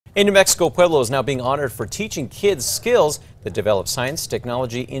In New Mexico, Pueblo is now being honored for teaching kids skills that develop science,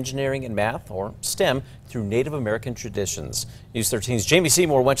 technology, engineering, and math, or STEM, through Native American traditions. News 13's Jamie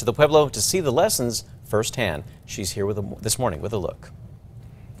Seymour went to the Pueblo to see the lessons firsthand. She's here this morning with a look.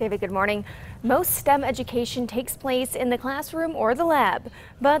 David, good morning. Most STEM education takes place in the classroom or the lab,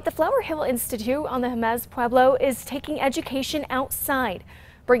 but the Flower Hill Institute on the Jemez Pueblo is taking education outside,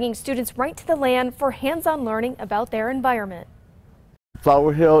 bringing students right to the land for hands-on learning about their environment.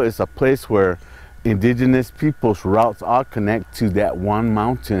 Flower Hill is a place where indigenous people's routes all connect to that one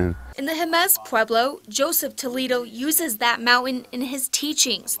mountain. In the Jemez Pueblo, Joseph Toledo uses that mountain in his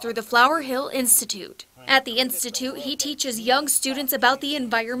teachings through the Flower Hill Institute. At the Institute, he teaches young students about the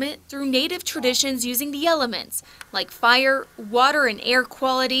environment through native traditions using the elements, like fire, water and air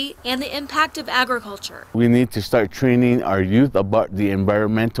quality, and the impact of agriculture. We need to start training our youth about the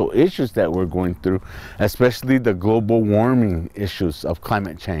environmental issues that we're going through, especially the global warming issues of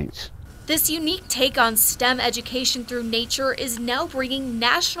climate change. This unique take on STEM education through nature is now bringing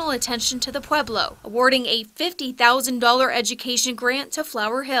national attention to the Pueblo, awarding a $50,000 education grant to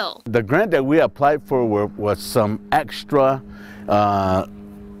Flower Hill. The grant that we applied for was some extra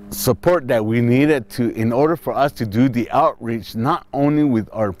support that we needed in order for us to do the outreach, not only with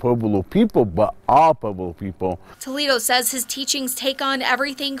our Pueblo people, but all Pueblo people. Toledo says his teachings take on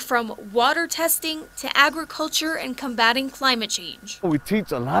everything from water testing to agriculture and combating climate change. We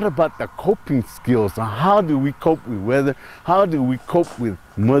teach a lot about the coping skills on how do we cope with weather, how do we cope with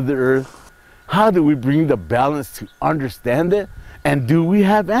Mother Earth, how do we bring the balance to understand it, and do we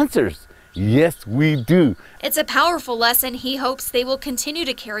have answers? Yes, we do. It's a powerful lesson he hopes they will continue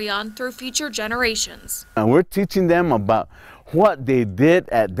to carry on through future generations. And we're teaching them about what they did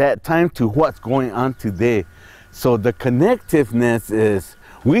at that time to what's going on today. So the connectiveness is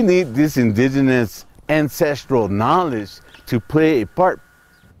we need this indigenous ancestral knowledge to play a part.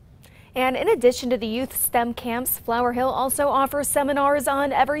 And in addition to the youth STEM camps, Flower Hill also offers seminars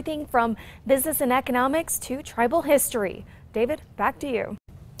on everything from business and economics to tribal history. David, back to you.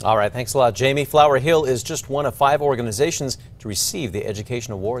 All right, thanks a lot, Jamie. Flower Hill is just one of 5 organizations to receive the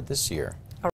Education Award this year.